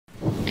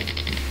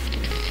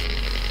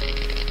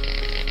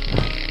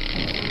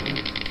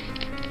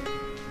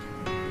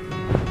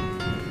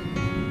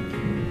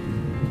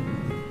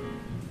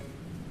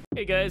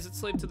Hey guys, it's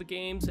Slave to the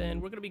Games,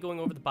 and we're going to be going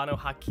over the BANU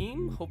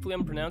HAQIM. Hopefully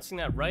I'm pronouncing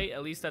that right,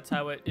 at least that's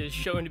how it is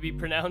shown to be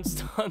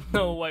pronounced on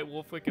the White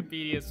Wolf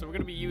Wikipedia, so we're going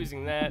to be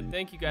using that.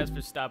 Thank you guys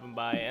for stopping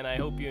by, and I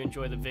hope you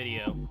enjoy the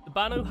video. The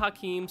BANU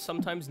HAQIM,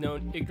 sometimes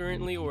known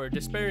ignorantly or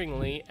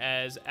despairingly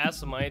as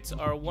Assamites,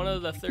 are one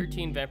of the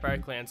 13 vampire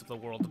clans of the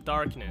World of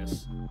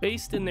Darkness.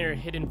 Based in their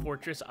hidden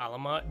fortress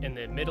Alamat in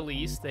the Middle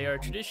East, they are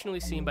traditionally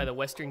seen by the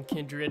Western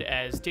kindred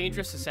as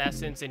dangerous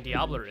assassins and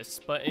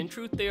diablerists, but in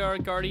truth they are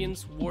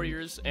guardians,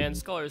 warriors, and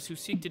scholars who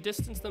seek to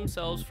distance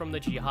themselves from the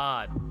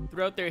jihad.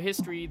 Throughout their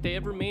history, they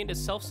have remained a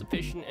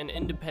self-sufficient and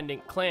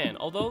independent clan,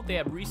 although they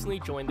have recently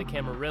joined the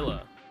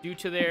Camarilla. Due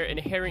to their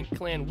inherent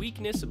clan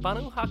weakness,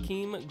 BANU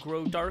HAQIM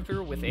grow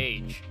darker with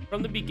age.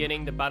 From the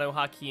beginning, the BANU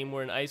HAQIM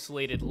were an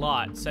isolated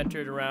lot,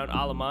 centered around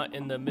Alamat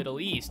in the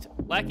Middle East.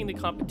 Lacking the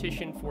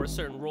competition for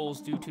certain roles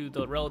due to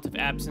the relative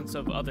absence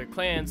of other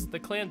clans, the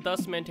clan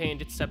thus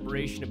maintained its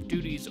separation of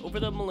duties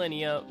over the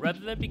millennia rather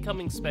than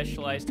becoming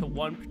specialized to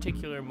one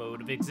particular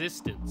mode of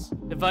existence.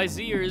 The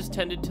viziers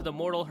tended to the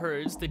mortal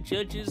herds, the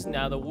judges,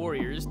 now the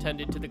warriors,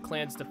 tended to the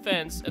clan's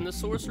defense, and the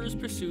sorcerers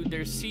pursued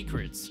their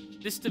secrets.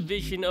 This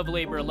division of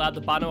labor allowed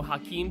the BANU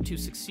HAQIM to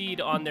succeed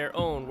on their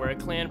own, where a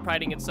clan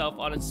priding itself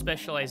on its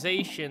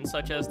specialization,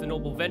 such as the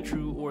Noble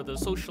Ventru or the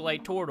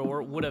Socialite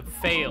Torador, would have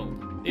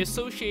failed. They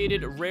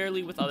associated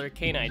rarely with other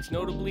Canaanites,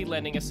 notably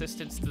lending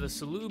assistance to the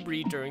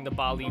Salubri during the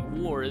Bali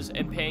Wars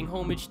and paying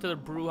homage to the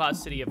Bruja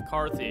city of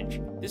Carthage.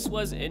 This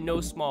was in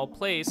no small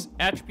place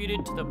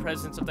attributed to the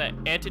presence of the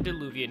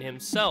antediluvian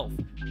himself,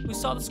 who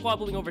saw the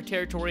squabbling over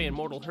territory and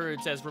mortal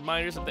herds as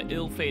reminders of the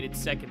ill-fated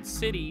Second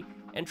City,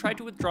 and tried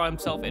to withdraw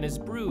himself and his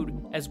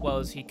brood as well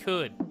as he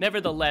could.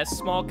 Nevertheless,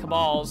 small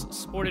cabals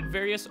supported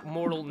various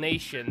mortal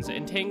nations,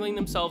 entangling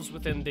themselves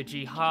within the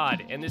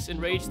jihad, and this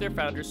enraged their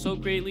founder so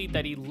greatly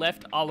that he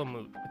left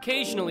Alamut,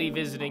 occasionally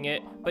visiting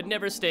it, but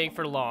never staying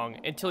for long,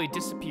 until he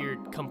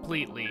disappeared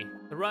completely.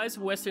 The rise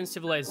of Western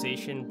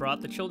civilization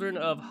brought the children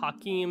of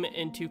HAQIM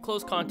into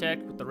close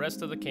contact with the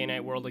rest of the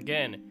Canaanite world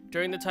again.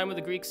 During the time of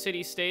the Greek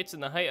city-states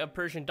and the height of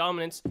Persian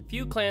dominance,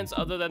 few clans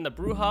other than the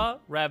Bruja,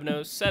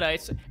 Ravnos,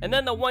 Setites, and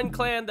then the one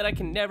clan that I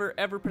can never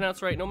ever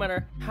pronounce right, no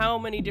matter how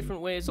many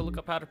different ways I look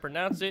up how to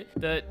pronounce it,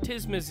 the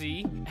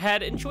Tizmazi,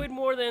 had enjoyed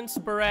more than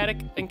sporadic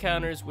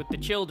encounters with the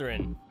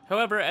children.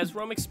 However, as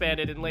Rome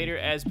expanded and later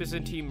as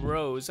Byzantium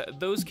rose,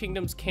 those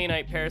kingdoms'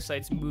 Canaanite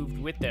parasites moved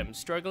with them,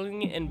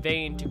 struggling in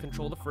vain to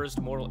control the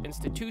first mortal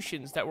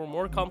institutions that were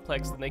more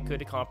complex than they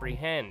could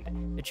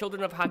comprehend. The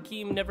children of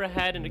HAQIM never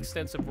had an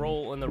extensive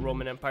role in the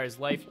Roman Empire's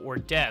life or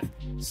death.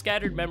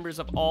 Scattered members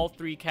of all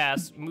three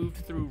castes moved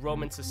through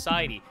Roman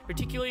society,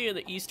 particularly in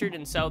the eastern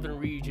and southern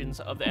regions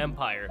of the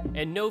empire,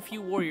 and no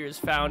few warriors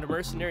found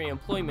mercenary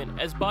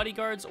employment as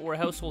bodyguards or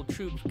household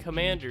troop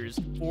commanders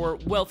for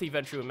wealthy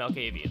Ventru and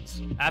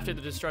Malkavians. After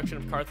the destruction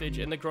of Carthage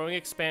and the growing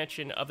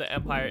expansion of the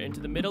empire into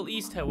the Middle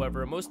East,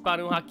 however, most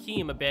BANU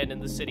HAQIM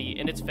abandoned the city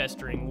in its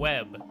festering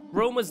web.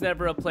 Rome was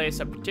never a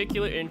place of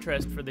particular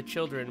interest for the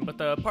children, but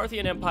the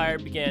Parthian Empire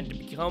began to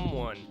become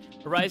one.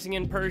 Arising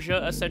in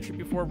Persia a century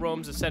before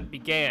Rome's ascent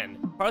began,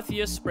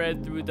 Parthia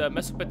spread through the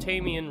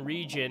Mesopotamian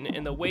region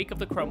in the wake of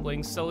the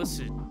crumbling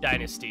Seleucid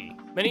dynasty.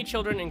 Many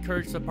children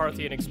encouraged the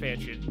Parthian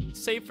expansion,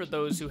 save for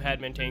those who had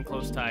maintained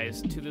close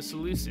ties to the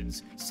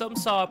Seleucids. Some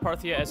saw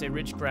Parthia as a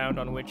rich ground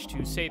on which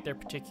to sate their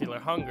particular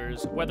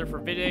hungers, whether for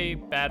vitae,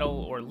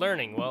 battle, or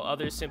learning, while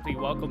others simply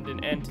welcomed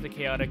an end to the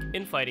chaotic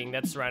infighting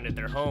that surrounded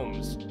their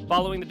homes.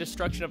 Following the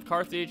destruction of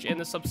Carthage and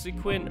the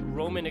subsequent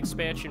Roman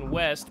expansion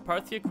west,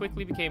 Parthia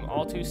quickly became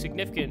all too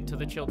significant to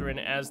the children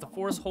as the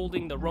force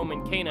holding the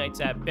Roman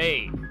Canaanites at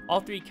bay. All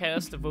three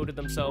castes devoted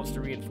themselves to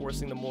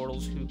reinforcing the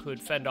mortals who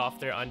could fend off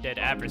their undead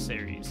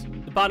adversaries.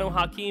 The BANU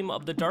HAQIM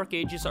of the Dark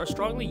Ages are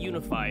strongly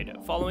unified,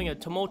 following a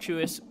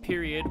tumultuous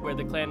period where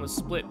the clan was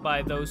split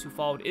by those who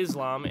followed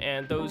Islam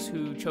and those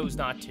who chose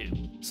not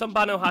to. Some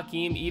BANU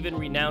HAQIM even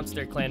renounced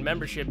their clan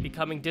membership,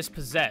 becoming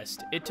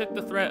dispossessed. It took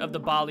the threat of the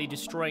Bali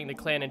destroying the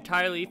clan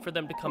entirely for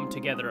them to come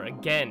together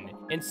again.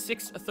 In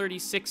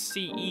 636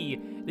 CE,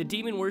 the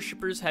demon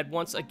worshippers had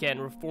once again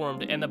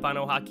reformed, and the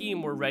BANU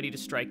HAQIM were ready to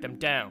strike them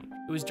down.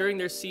 It was during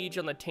their siege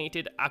on the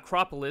tainted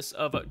Acropolis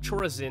of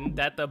Chorazin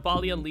that the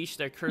Bali unleashed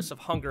their curse of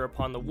hunger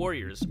upon the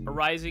warriors,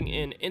 arising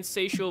in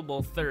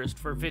insatiable thirst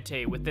for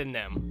vitae within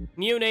them.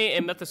 Nione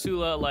and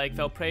Methuselah alike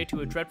fell prey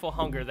to a dreadful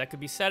hunger that could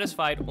be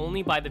satisfied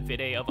only by the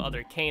vitae of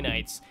other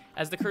Canaanites.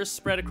 As the curse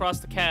spread across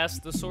the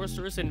caste, the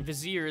sorcerers and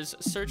viziers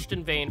searched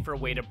in vain for a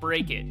way to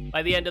break it.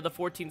 By the end of the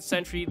 14th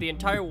century, the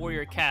entire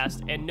warrior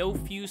caste and no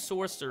few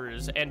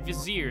sorcerers and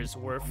viziers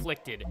were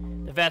afflicted.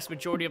 The vast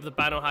majority of the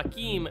BANU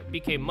HAQIM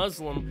became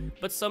Muslim,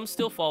 but some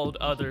still followed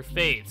other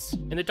faiths.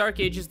 In the Dark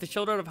Ages, the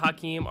children of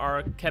Hakim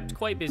are kept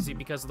quite busy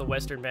because of the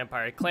Western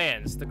vampire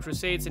clans. The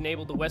Crusades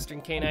enabled the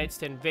Western Canaanites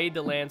to invade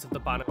the lands of the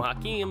BANU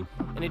HAQIM.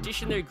 In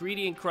addition, their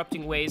greedy and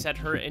corrupting ways had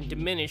hurt and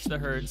diminished the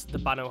herds the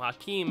BANU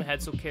HAQIM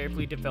had so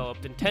carefully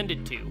developed and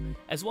tended to,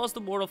 as well as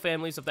the mortal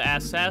families of the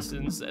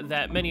assassins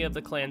that many of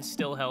the clans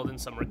still held in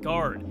some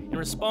regard. In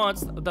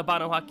response, the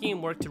BANU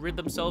HAQIM worked to rid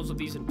themselves of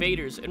these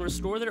invaders and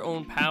restore their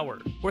own power.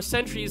 For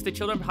centuries, the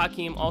children of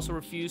Hakim also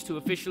refused to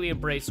officially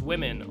embrace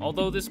women,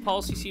 although this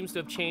policy seems to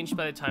have changed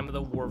by the time of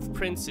the War of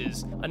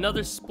Princes.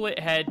 Another split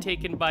had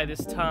taken by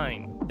this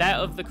time, that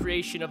of the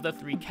creation of the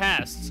three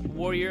castes,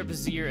 warrior,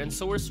 vizier, and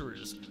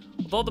sorcerers.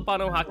 Although the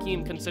BANU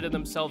HAQIM considered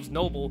themselves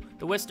noble,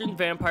 the Western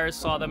vampires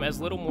saw them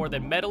as little more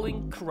than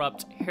meddling,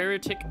 corrupt,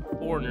 heretic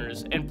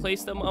foreigners, and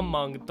placed them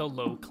among the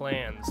low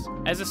clans.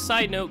 As a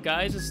side note,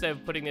 guys, instead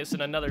of putting this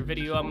in another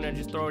video, I'm gonna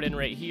just throw it in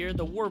right here.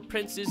 The War of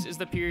Princes is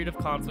the period of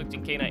conflict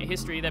in Canaanite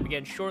history that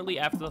began shortly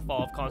after the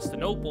fall of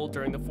Constantinople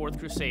during the Fourth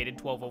Crusade in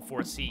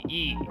 1204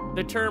 CE.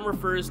 The term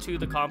refers to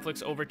the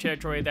conflicts over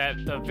territory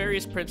that the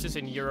various princes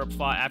in Europe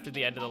fought after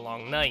the end of the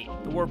Long Night.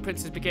 The War of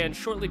Princes began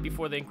shortly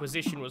before the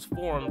Inquisition was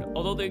formed.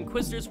 Although the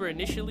Inquisitors were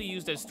initially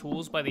used as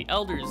tools by the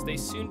elders, they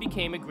soon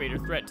became a greater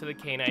threat to the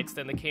Canaanites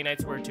than the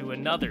Canaanites were to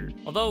another.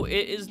 Although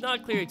it is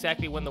not clear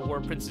exactly when the War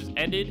of Princes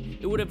ended,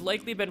 it would have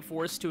likely been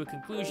forced to a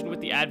conclusion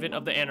with the advent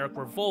of the Anarch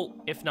Revolt,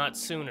 if not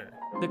sooner.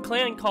 The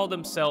clan called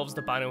themselves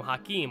the BANU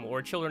HAQIM,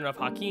 or Children of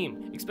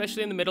Hakim,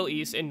 especially in the Middle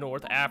East and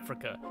North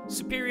Africa.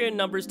 Superior in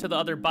numbers to the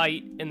other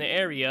Bait in the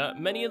area,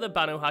 many of the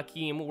BANU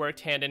HAQIM worked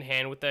hand in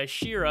hand with the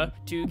Shira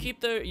to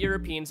keep the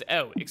Europeans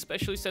out,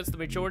 especially since the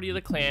majority of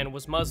the clan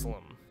was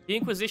Muslim. The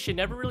Inquisition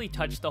never really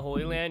touched the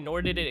Holy Land,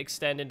 nor did it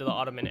extend into the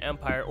Ottoman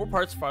Empire or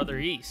parts farther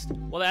east.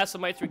 While the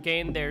Assamites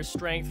regained their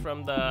strength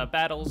from the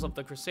battles of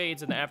the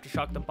Crusades and the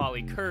aftershock of the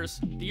Bali Curse,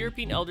 the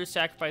European elders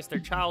sacrificed their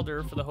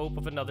childer for the hope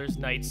of another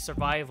knight's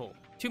survival.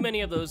 Too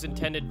many of those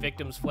intended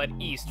victims fled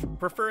east,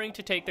 preferring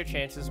to take their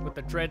chances with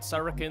the dread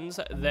Saracens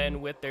than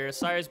with their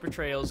sire's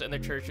betrayals and the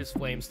church's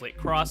flame-slit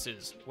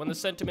crosses. When the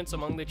sentiments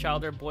among the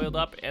childer boiled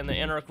up and the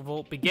Anarch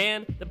Revolt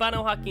began, the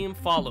BANU HAQIM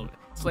followed,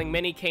 slaying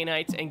many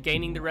Canaanites and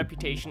gaining their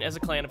reputation as a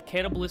clan of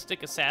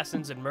cannibalistic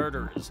assassins and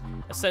murderers,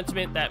 a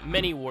sentiment that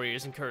many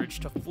warriors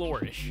encouraged to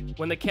flourish.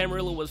 When the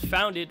Camarilla was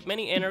founded,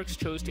 many anarchs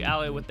chose to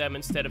ally with them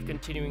instead of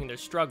continuing their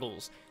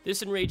struggles.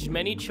 This enraged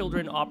many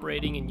children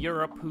operating in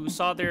Europe who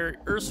saw their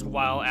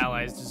erstwhile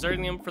allies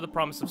deserting them for the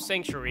promise of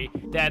sanctuary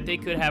that they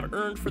could have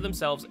earned for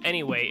themselves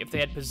anyway if they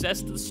had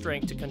possessed the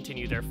strength to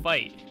continue their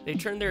fight. They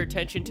turned their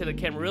attention to the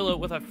Camarilla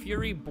with a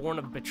fury born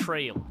of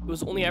betrayal. It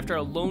was only after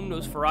a lone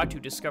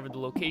Nosferatu discovered the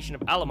location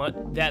of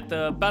Alamut that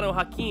the BANU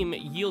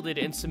HAQIM yielded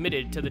and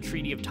submitted to the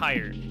Treaty of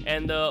Tyre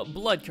and the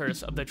blood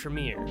curse of the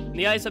Tremere. In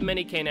the eyes of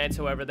many Canaanites,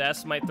 however, the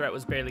Assamite threat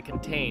was barely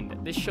contained.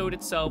 This showed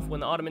itself when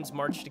the Ottomans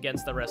marched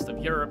against the rest of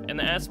Europe and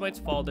the Assamites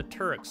followed the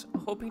Turks,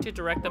 hoping to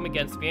direct them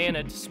against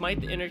Vienna to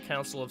smite the Inner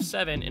Council of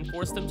Seven and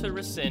force them to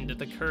rescind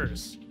the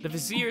curse. The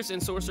viziers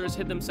and sorcerers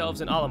hid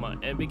themselves in Alamut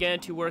and began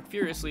to work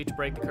furiously to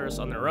break the curse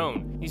on their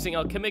own, using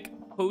alchemic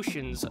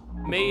potions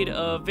made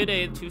of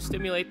vide to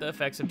stimulate the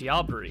effects of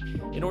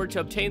diablerie. In order to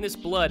obtain this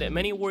blood,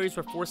 many warriors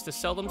were forced to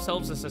sell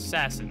themselves as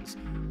assassins,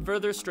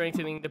 further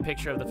strengthening the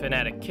picture of the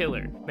fanatic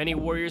killer. Many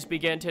warriors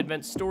began to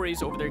invent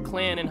stories over their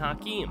clan and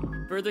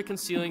Hakim, further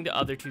concealing the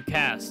other two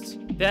castes.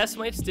 The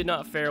Assamites did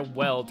not fare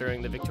well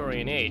during the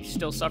Victorian Age,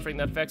 still suffering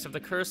the effects of the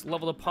curse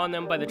leveled upon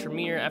them by the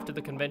Tremere after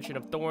the Convention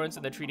of Thorns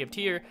and the Treaty of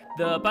Tyre.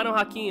 The BANU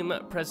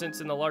HAQIM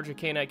presence in the larger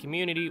Canaanite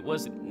community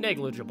was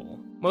negligible.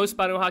 Most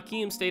BANU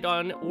HAQIM stayed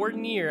on or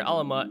near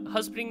Alamut,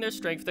 husbanding their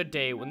strength for the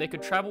day when they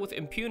could travel with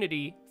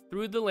impunity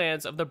through the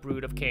lands of the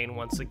Brood of Cain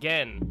once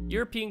again.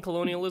 European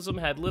colonialism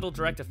had little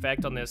direct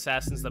effect on the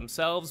assassins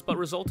themselves, but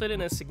resulted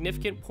in a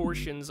significant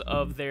portions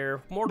of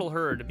their mortal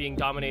herd being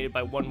dominated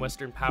by one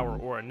Western power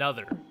or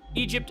another.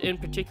 Egypt in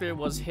particular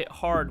was hit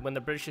hard when the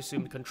British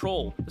assumed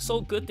control. The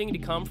sole good thing to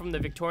come from the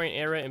Victorian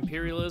era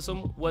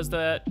imperialism was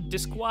that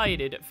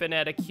disquieted,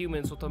 fanatic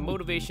humans with a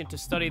motivation to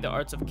study the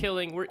arts of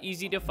killing were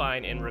easy to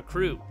find and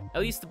recruit.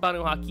 At least the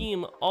BANU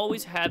HAQIM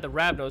always had the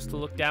Rabnos to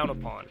look down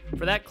upon,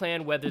 for that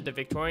clan weathered the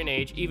Victorian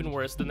age even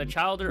worse than the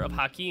childer of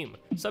Hakim,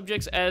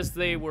 subjects as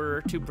they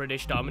were to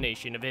British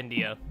domination of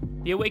India.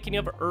 The awakening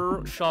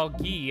of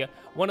Shal-Gi,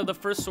 one of the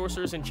first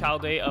sorcerers in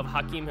Chaldea of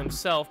Hakim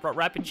himself, brought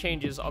rapid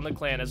changes on the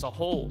clan as a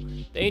whole.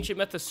 The ancient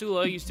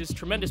Methuselah used his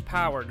tremendous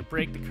power to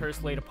break the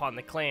curse laid upon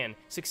the clan,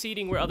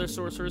 succeeding where other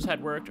sorcerers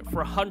had worked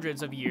for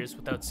hundreds of years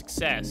without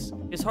success.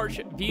 His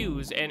harsh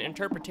views and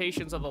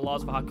interpretations of the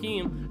laws of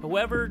Hakim,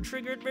 however,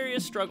 triggered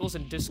various struggles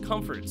and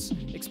discomforts,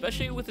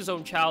 especially with his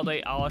own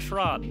Chaldea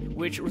al-Ashrad,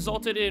 which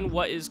resulted in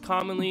what is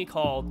commonly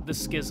called the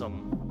Schism.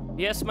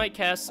 The Assamite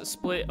caste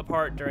split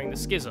apart during the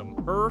schism.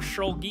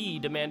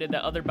 Shulgi demanded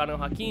that other Banu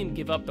Haqim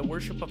give up the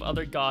worship of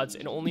other gods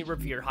and only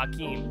revere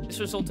Hakim. This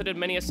resulted in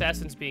many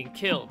assassins being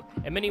killed,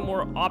 and many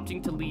more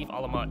opting to leave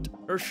Alamat.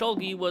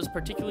 Shulgi was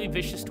particularly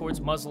vicious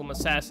towards Muslim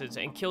assassins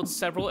and killed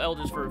several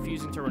elders for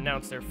refusing to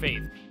renounce their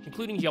faith,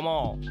 including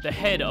Jamal, the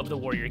head of the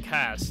warrior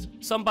caste.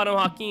 Some Banu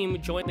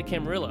Haqim joined the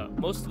Camarilla.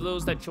 Most of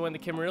those that joined the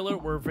Camarilla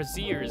were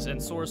viziers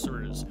and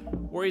sorcerers.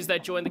 Warriors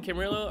that join the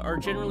Camarilla are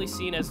generally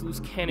seen as loose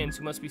cannons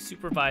who must be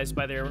supervised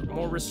by their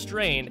more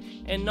restrained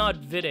and not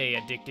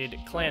vide-addicted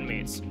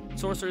clanmates.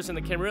 Sorcerers in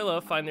the Camarilla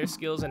find their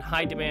skills in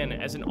high demand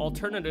as an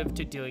alternative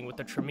to dealing with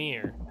the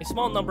Tremere. A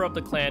small number of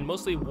the clan,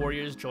 mostly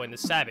warriors, join the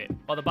Sabbat.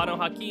 While the Banu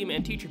Haqim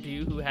and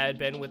Teacherview, who had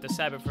been with the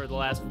Sabbat for the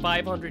last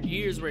 500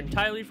 years, were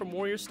entirely from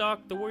warrior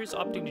stock, the warriors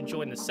opting to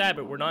join the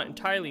Sabbat were not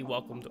entirely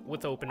welcomed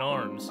with open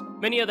arms.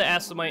 Many of the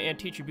Aslamite and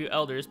Teacherview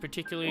elders,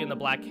 particularly in the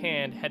Black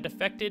Hand, had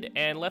defected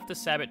and left the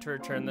Sabbat to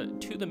return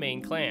to the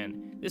main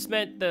clan. This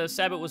meant the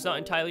Sabbat was not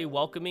entirely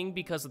welcoming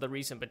because of the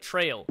recent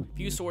betrayal.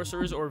 Few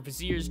sorcerers or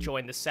viziers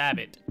joined the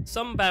Sabbat.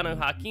 Some Banu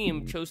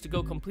Haqim chose to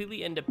go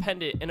completely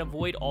independent and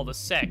avoid all the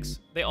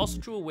sects. They also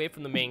drew away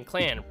from the main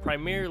clan,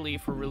 primarily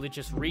for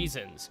religious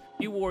reasons.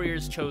 Few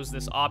warriors chose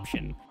this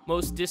option.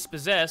 Most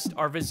dispossessed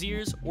are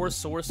viziers or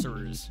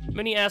sorcerers.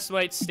 Many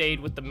Assamites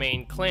stayed with the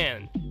main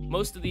clan.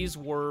 Most of these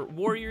were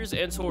warriors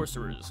and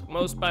sorcerers.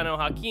 Most Banu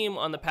Haqim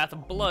on the path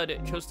of blood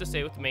chose to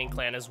stay with the main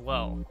clan as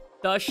well.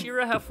 The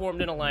Ashira have formed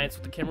an alliance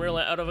with the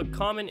Camarilla out of a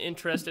common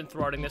interest in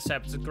thwarting the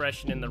Sabbat's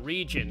aggression in the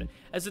region.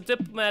 As a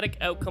diplomatic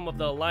outcome of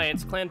the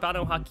alliance, Clan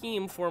Banu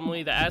Haqim,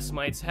 formerly the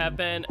Assamites, have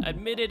been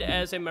admitted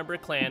as a member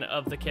clan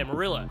of the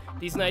Camarilla.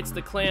 These nights,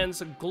 the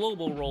clan's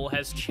global role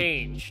has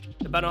changed.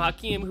 The Banu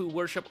Haqim, who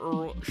worship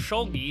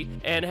Shulgi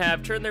and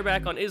have turned their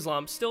back on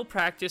Islam, still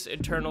practice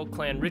internal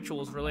clan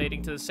rituals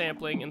relating to the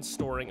sampling and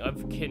storing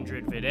of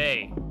kindred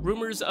vitae.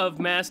 Rumors of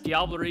mass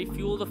diablerie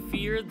fuel the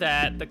fear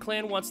that the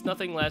clan wants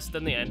nothing less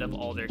than the end of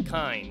all their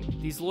kind.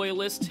 These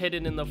loyalists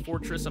hidden in the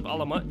fortress of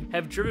Alamat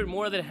have driven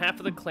more than half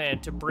of the clan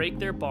to break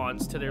their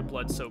bonds to their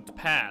blood-soaked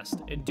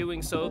past. In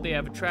doing so, they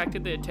have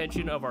attracted the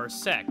attention of our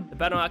sect. The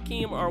Banu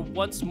Haqim are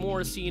once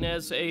more seen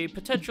as a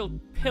potential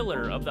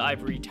pillar of the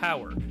Ivory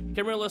Tower.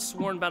 Camarilla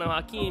sworn Banu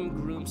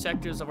Haqim groom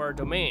sectors of our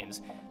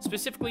domains,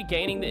 specifically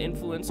gaining the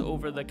influence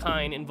over the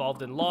kind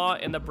involved in law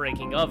and the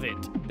breaking of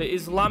it. The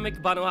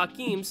Islamic Banu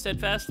Haqim,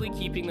 steadfastly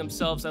keeping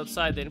themselves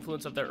outside the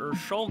influence of the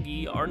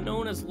Shulgi, are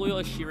known as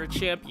loyal Ashira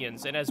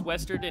champions, and as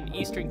Western and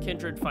Eastern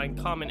kindred find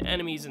common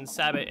enemies in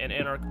Sabbat and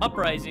Anarch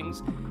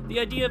uprisings, the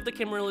idea of the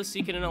Camarilla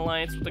seeking an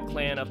alliance with the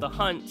clan of the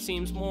Hunt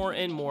seems more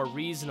and more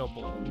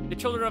reasonable. The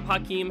children of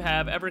Hakim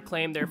have ever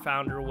claimed their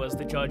founder was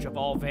the judge of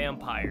all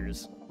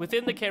vampires.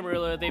 Within the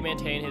Camarilla, they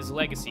maintain his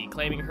legacy,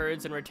 claiming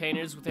herds and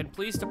retainers within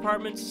police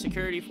departments,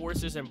 security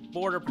forces, and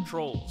border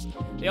patrols.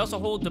 They also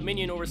hold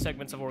dominion over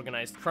segments of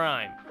organized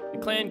crime. The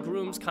clan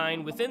grooms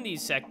kind within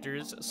these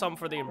sectors, some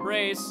for the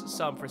embrace,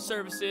 some for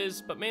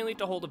services, but mainly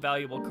to hold a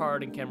valuable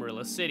card in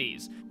Camarilla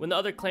cities. When the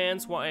other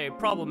clans want a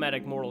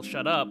problematic mortal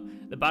shut up,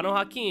 the Banu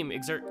Haqim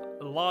exert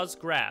the law's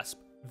grasp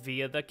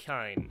via the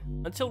kind.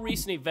 Until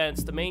recent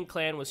events, the main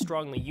clan was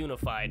strongly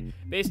unified,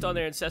 based on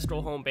their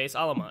ancestral home base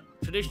Alamat.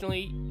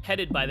 Traditionally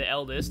headed by the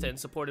eldest and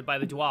supported by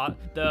the Duat,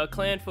 the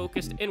clan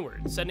focused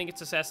inward, sending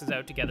its assassins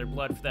out to gather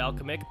blood for the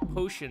alchemic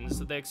potions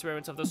the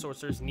experiments of the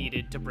sorcerers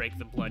needed to break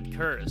the blood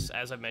curse,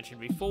 as I mentioned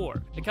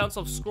before. The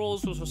Council of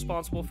Scrolls was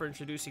responsible for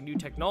introducing new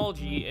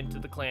technology into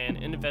the clan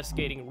and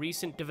investigating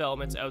recent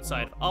developments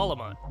outside of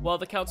Alamat, while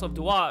the Council of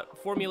Duat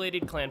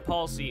formulated clan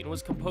policy and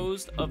was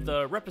composed of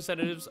the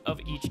representatives of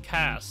each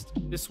caste.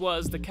 This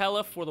was the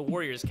Caliph for the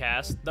Warriors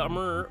caste, the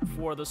Amir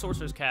for the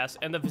Sorcerers caste,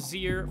 and the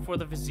Vizier for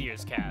the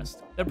Viziers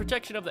caste. The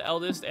protection of the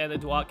eldest and the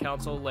Duat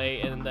Council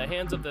lay in the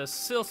hands of the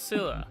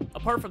Silsila.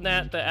 Apart from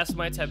that, the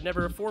Assamites have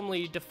never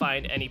formally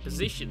defined any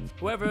positions.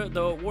 However,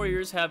 the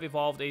Warriors have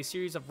evolved a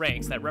series of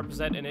ranks that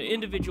represent an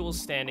individual's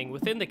standing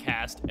within the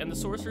caste, and the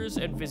Sorcerers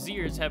and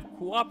Viziers have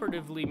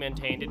cooperatively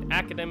maintained an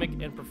academic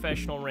and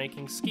professional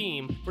ranking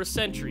scheme for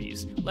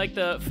centuries, like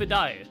the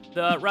Fidai,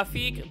 the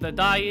Rafiq, the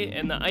Dai,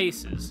 and the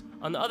Isis.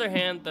 On the other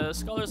hand, the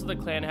scholars of the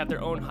clan have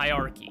their own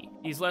hierarchy.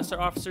 These lesser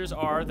officers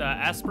are the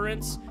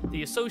aspirants,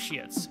 the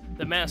associates,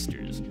 the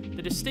masters,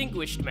 the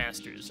distinguished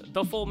masters,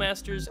 the full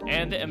masters,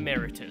 and the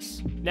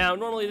emeritus. Now,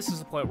 normally this is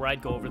the point where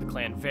I'd go over the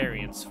clan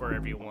variants for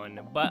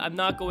everyone, but I'm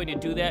not going to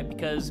do that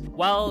because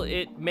while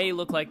it may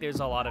look like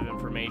there's a lot of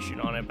information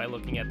on it by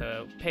looking at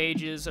the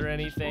pages or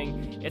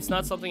anything, it's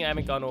not something I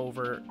haven't gone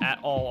over at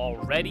all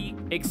already,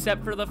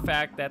 except for the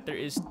fact that there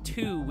is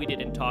two we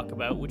didn't talk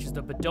about, which is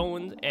the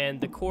Bedouins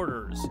and the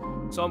Quarters.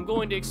 So I'm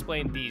going to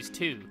explain these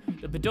two.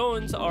 The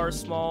Bedouins are a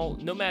small,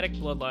 nomadic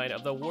bloodline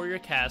of the warrior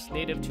caste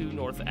native to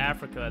North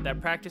Africa that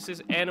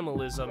practices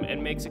animalism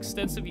and makes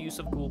extensive use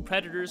of ghoul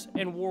predators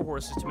and war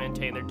horses to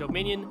maintain their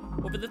dominion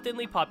over the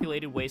thinly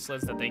populated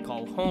wastelands that they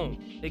call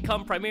home. They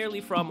come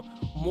primarily from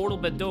Mortal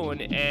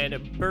Bedouin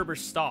and Berber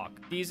stock.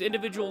 These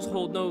individuals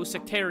hold no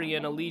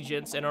sectarian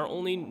allegiance and are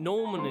only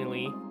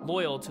nominally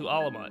loyal to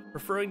Alamut,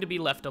 preferring to be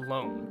left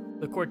alone.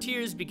 The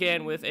courtiers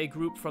began with a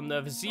group from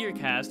the Vizier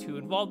caste who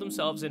involved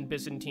themselves in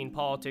Byzantine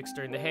politics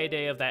during the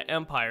heyday of that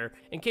empire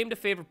and came to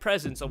favor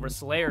presence over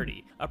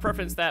celerity, a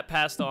preference that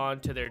passed on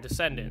to their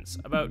descendants.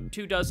 About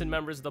 24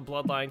 members of the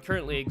bloodline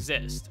currently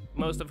exist,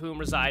 most of whom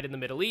reside in the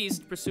Middle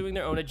East, pursuing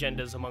their own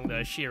agendas among the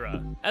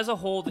Ashira. As a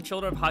whole, the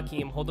children of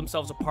Hakim hold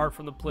themselves apart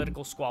from the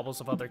political squabbles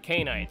of other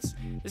Canaanites.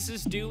 This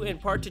is due in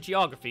part to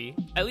geography,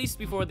 at least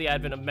before the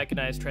advent of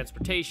mechanized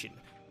transportation,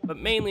 but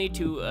mainly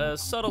to a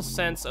subtle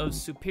sense of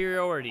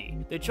superiority.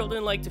 The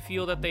children like to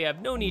feel that they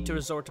have no need to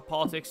resort to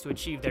politics to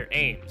achieve their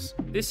aims.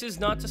 This is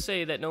not to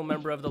say that no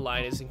member of the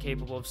line is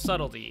incapable of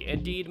subtlety.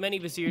 Indeed, many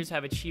viziers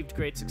have achieved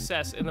great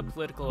success in the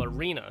political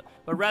arena,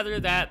 but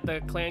rather that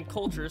the clan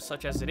culture,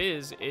 such as it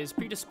is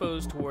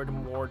predisposed toward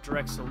more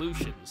direct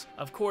solutions.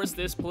 Of course,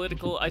 this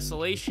political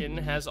isolation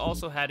has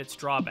also had its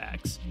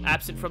drawbacks.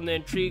 Absent from the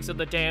intrigues of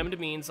the damned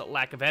means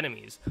lack of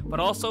enemies,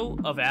 but also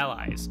of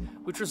allies,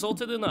 which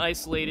resulted in the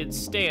isolated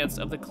stance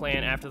of the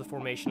clan after the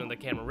formation of the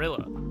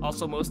Camarilla.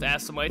 Also, most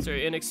Assamites are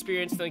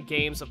inexperienced in the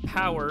games of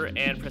power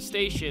and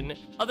prestation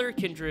other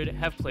kindred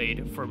have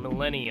played for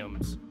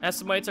millenniums.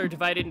 Assamites are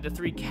divided into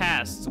 3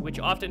 castes, which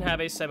often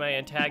have a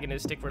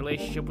semi-antagonistic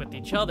relationship with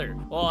each other.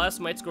 While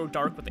Assamites grow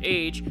dark with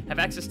age, have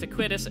access to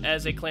quiddus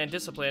as a clan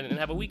discipline, and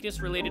have a weakness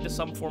related to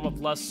some form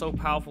of lust so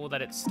powerful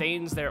that it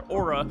stains their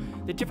aura,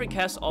 the different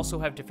castes also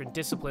have different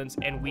disciplines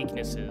and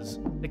weaknesses.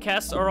 The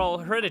castes are all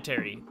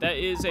hereditary. That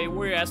is, a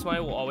warrior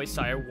Assamite will always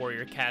sire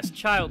warrior caste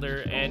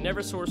childer, and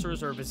never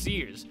sorcerers or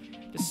viziers.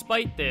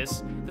 Despite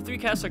this, the 3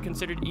 castes are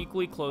considered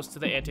equally close to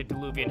the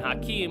antediluvian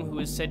Hakim, who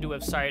is said to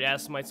have sired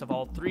Assamites of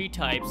all 3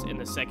 types in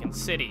the second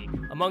city.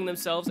 Among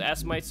themselves,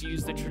 Assamites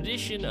use the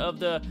tradition of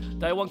the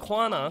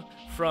Daiwankwana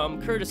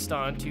from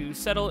Kurdistan to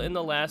settle in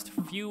the last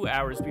few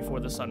hours before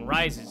the sun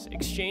rises,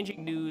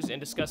 exchanging news and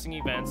discussing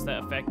events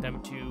that affect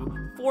them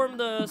to form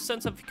the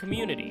sense of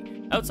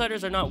community.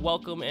 Outsiders are not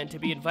welcome, and to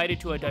be invited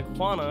to a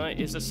Daiwankwana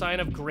is a sign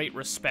of great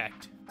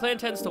respect. The clan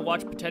tends to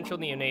watch potential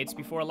neonates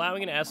before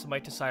allowing an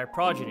Assamite to sire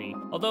progeny.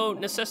 Although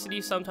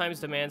necessity sometimes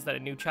demands that a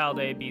new child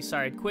be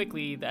sired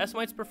quickly, the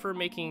Assamites prefer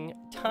making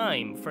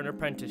time for an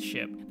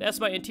apprenticeship. The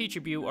Assamite and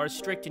Teacherbu are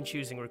strict in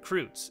choosing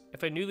recruits.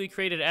 If a newly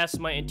created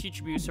Assamite and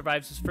Teacherbu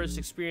survives his first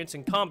experience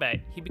in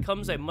combat, he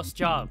becomes a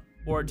must-job,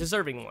 or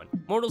deserving one.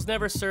 Mortals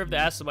never serve the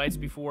Assamites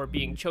before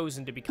being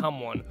chosen to become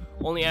one.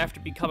 Only after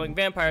becoming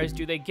vampires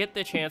do they get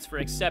the chance for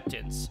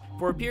acceptance.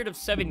 For a period of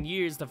 7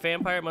 years, the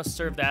vampire must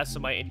serve the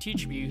Assamite and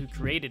Teacherbu who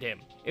created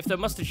him. If the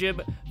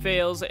Mustajib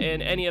fails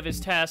in any of his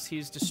tasks, he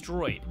is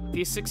destroyed. If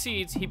he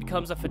succeeds, he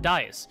becomes a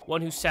Fidaius,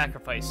 one who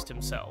sacrificed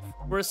himself,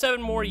 for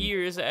 7 more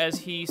years as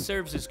he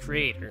serves his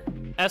creator.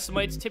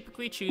 Assamites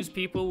typically choose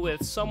people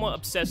with somewhat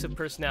obsessive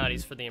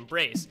personalities for the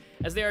embrace.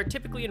 As they are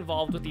typically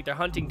involved with either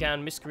hunting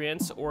down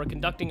miscreants or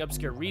conducting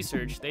obscure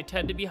research, they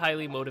tend to be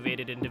highly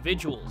motivated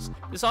individuals.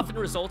 This often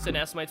results in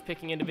Assamites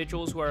picking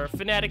individuals who are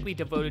fanatically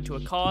devoted to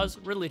a cause,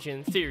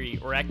 religion, theory,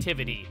 or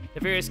activity. The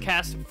various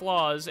caste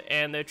flaws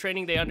and the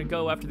training they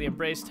undergo after the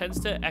embrace tends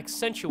to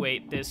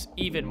accentuate this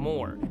even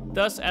more.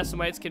 Thus,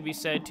 Assamites can be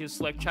said to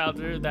select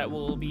children that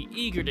will be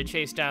eager to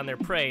chase down their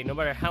prey, no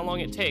matter how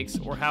long it takes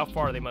or how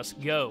far they must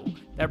go.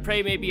 That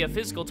prey may be a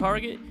physical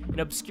target, an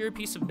obscure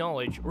piece of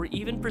knowledge, or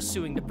even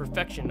pursuing the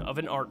perfection of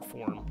an art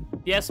form.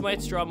 The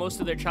Assamites draw most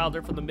of their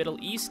children from the Middle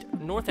East,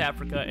 North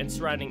Africa, and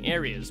surrounding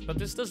areas, but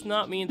this does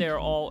not mean they are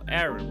all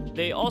Arab.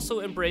 They also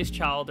embrace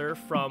children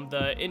from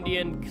the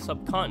Indian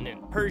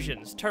subcontinent,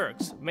 Persians,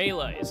 Turks,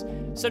 Malays,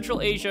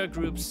 Central Asia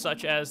groups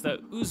such as the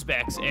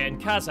Uzbeks and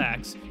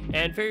Kazakhs,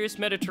 and various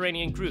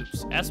Mediterranean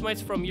groups.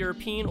 Assamites from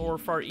European or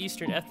Far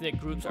Eastern ethnic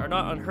groups are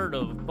not unheard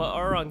of, but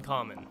are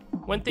uncommon.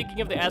 When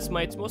thinking of the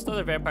Assamites, most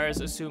other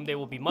vampires assume they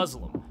will be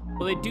Muslim.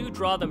 While they do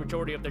draw the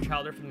majority of their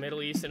children from the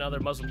Middle East and other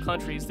Muslim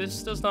countries,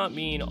 this does not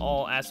mean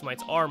all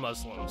Assamites are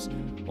Muslims.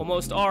 While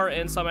most are,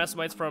 and some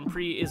Assamites from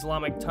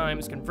pre-Islamic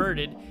times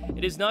converted,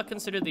 it is not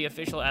considered the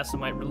official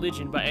Assamite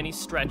religion by any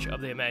stretch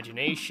of the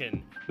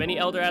imagination. Many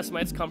elder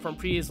Assamites come from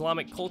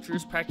pre-Islamic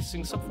cultures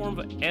practicing some form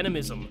of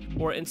animism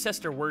or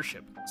ancestor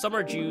worship. Some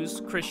are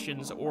Jews,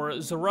 Christians,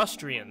 or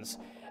Zoroastrians,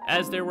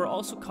 as they were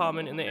also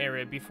common in the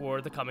area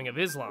before the coming of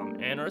Islam,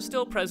 and are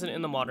still present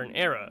in the modern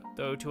era,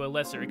 though to a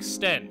lesser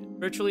extent.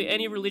 Virtually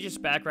any religious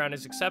background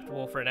is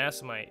acceptable for an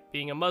Assamite.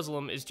 Being a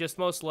Muslim is just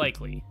most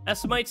likely.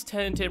 Assamites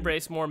tend to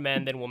embrace more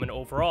men than women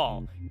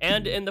overall,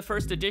 and in the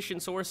first edition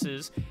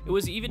sources, it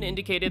was even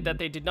indicated that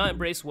they did not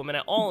embrace women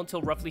at all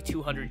until roughly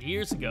 200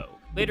 years ago.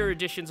 Later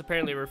editions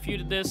apparently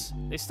refuted this.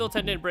 They still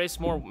tend to embrace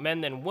more men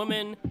than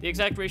women. The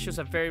exact ratios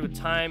have varied with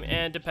time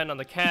and depend on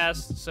the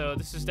caste, so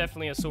this is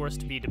definitely a source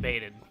to be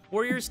debated.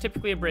 Warriors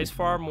typically embrace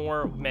far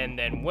more men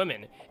than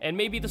women, and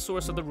may be the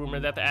source of the rumor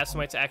that the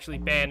Assamites actually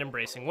banned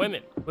embracing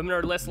women. Women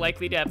are less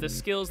likely to have the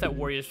skills that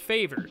warriors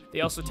favor.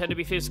 They also tend to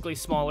be physically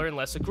smaller and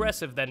less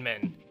aggressive than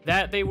men.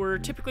 That they were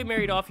typically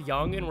married off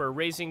young and were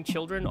raising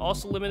children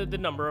also limited the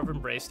number of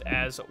embraced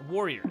as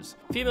warriors.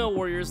 Female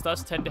warriors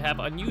thus tend to have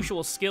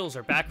unusual skills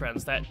or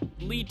backgrounds that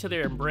lead to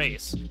their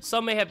embrace.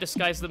 Some may have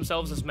disguised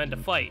themselves as men to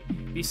fight,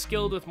 be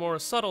skilled with more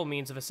subtle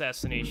means of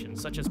assassination,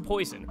 such as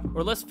poison,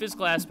 or less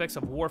physical aspects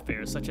of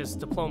warfare, such as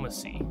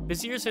diplomacy.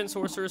 Viziers and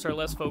sorcerers are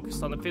less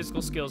focused on the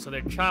physical skills of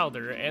their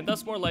childer, and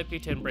thus more likely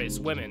to embrace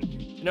women.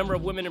 The number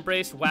of women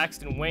embraced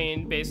waxed and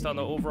waned based on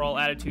the overall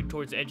attitude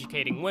towards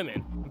educating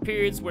women. In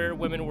periods where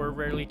women were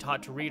rarely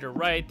taught to read or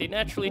write, they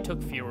naturally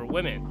took fewer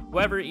women.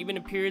 However, even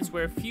in periods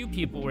where few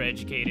people were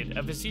educated,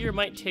 a vizier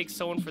might take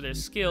someone for their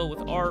skill with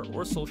art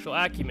or social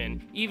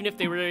acumen, even if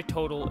they were a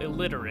total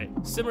illiterate.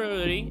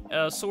 Similarly,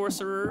 a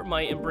sorcerer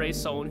might embrace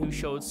someone who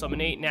showed some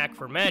innate knack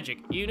for magic,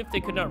 even if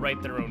they could not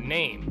write their own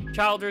name.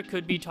 Childer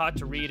could be taught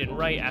to read and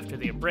write after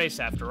the embrace,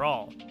 after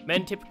all.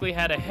 Men typically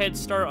had a head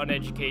start on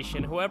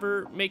education,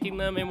 however, making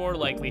them a more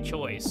likely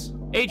choice.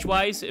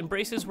 Age-wise,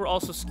 embraces were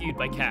also skewed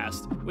by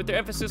caste. With their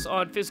emphasis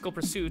on physical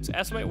pursuits,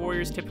 Assamite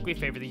warriors typically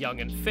favor the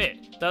young and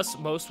fit. Thus,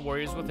 most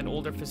warriors with an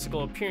older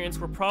physical appearance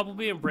were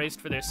probably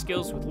embraced for their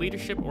skills with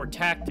leadership or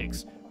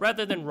tactics,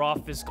 rather than raw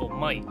physical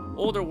might.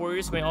 Older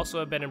warriors may also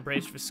have been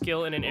embraced for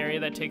skill in an area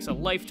that takes a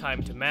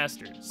lifetime to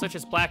master, such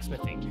as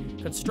blacksmithing,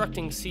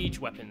 constructing siege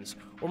weapons,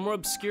 or more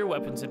obscure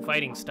weapons and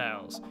fighting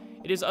styles.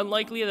 It is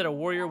unlikely that a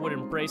warrior would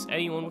embrace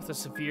anyone with a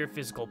severe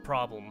physical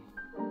problem.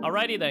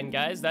 Alrighty then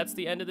guys, that's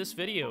the end of this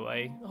video.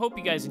 I hope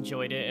you guys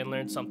enjoyed it and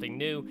learned something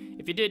new.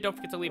 If you did, don't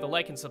forget to leave a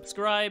like and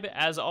subscribe,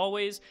 as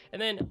always.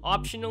 And then,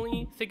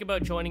 optionally, think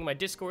about joining my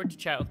Discord to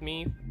chat with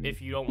me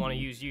if you don't want to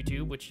use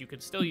YouTube, which you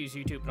could still use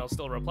YouTube and I'll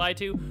still reply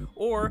to.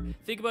 Or,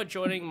 think about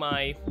joining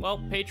my, well,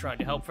 Patreon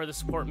to help further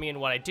support me in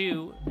what I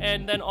do.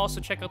 And then also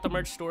check out the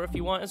merch store if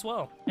you want as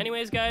well.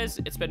 Anyways guys,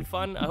 it's been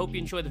fun. I hope you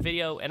enjoyed the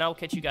video, and I'll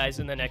catch you guys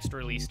in the next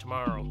release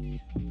tomorrow.